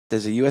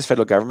does the U.S.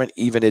 federal government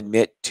even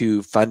admit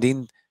to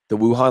funding the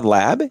Wuhan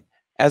lab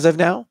as of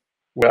now?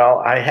 Well,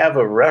 I have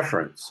a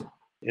reference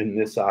in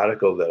this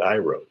article that I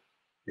wrote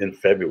in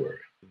February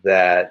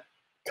that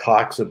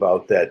talks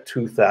about that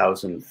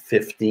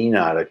 2015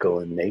 article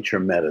in Nature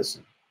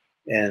Medicine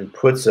and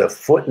puts a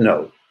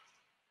footnote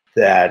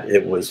that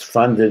it was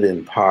funded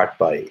in part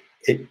by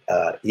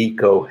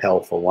Eco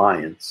Health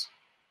Alliance,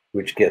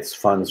 which gets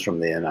funds from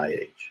the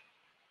NIH.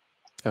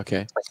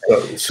 Okay.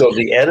 So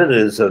the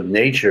editors of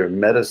Nature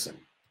Medicine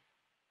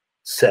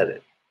said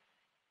it,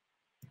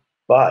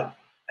 but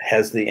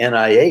has the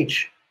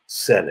NIH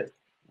said it?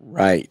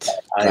 Right.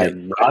 I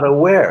am not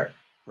aware.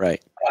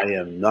 Right. I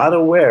am not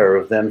aware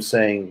of them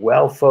saying,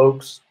 well,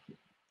 folks,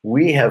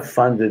 we have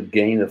funded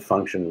gain of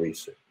function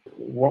research.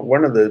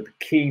 One of the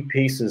key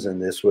pieces in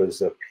this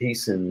was a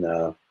piece in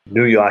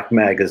New York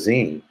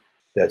Magazine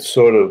that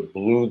sort of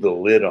blew the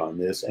lid on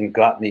this and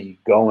got me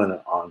going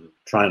on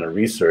trying to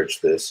research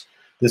this.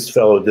 This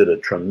fellow did a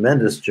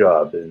tremendous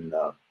job,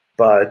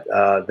 but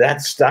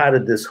that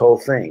started this whole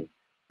thing,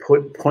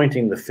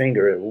 pointing the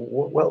finger at,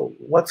 well,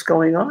 what's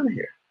going on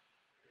here?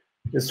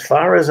 As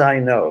far as I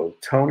know,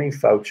 Tony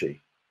Fauci,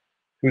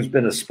 who's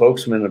been a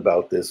spokesman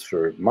about this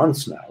for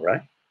months now,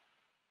 right,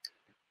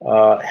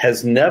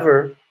 has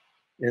never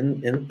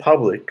in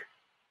public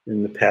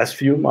in the past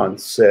few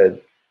months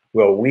said,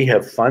 well, we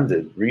have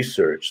funded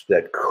research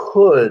that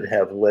could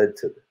have led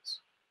to this,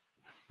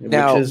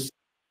 which is,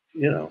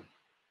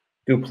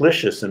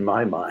 duplicitous in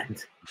my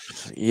mind.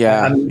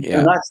 Yeah. I'm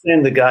not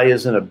saying the guy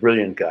isn't a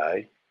brilliant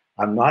guy.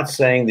 I'm not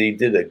saying that he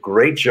did a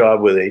great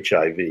job with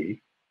HIV,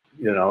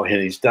 and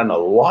he's done a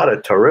lot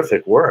of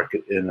terrific work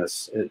in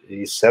this.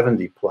 He's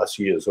 70 plus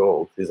years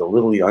old. He's a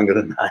little younger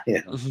than I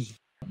am.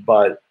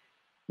 But,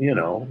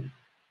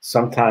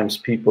 sometimes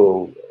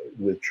people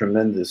with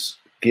tremendous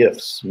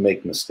gifts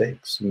make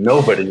mistakes.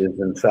 Nobody is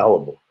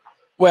infallible.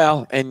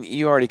 Well, and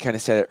you already kind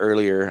of said it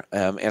earlier,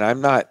 and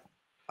I'm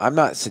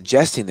not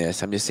suggesting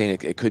this. I'm just saying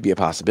it could be a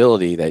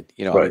possibility that,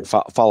 Right.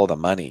 follow the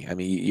money. I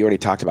mean, you already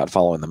talked about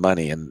following the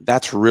money, and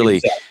that's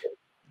really,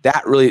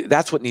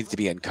 that's what needs to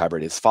be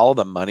uncovered is follow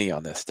the money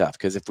on this stuff.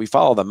 Because if we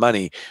follow the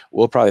money,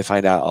 we'll probably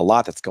find out a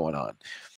lot that's going on.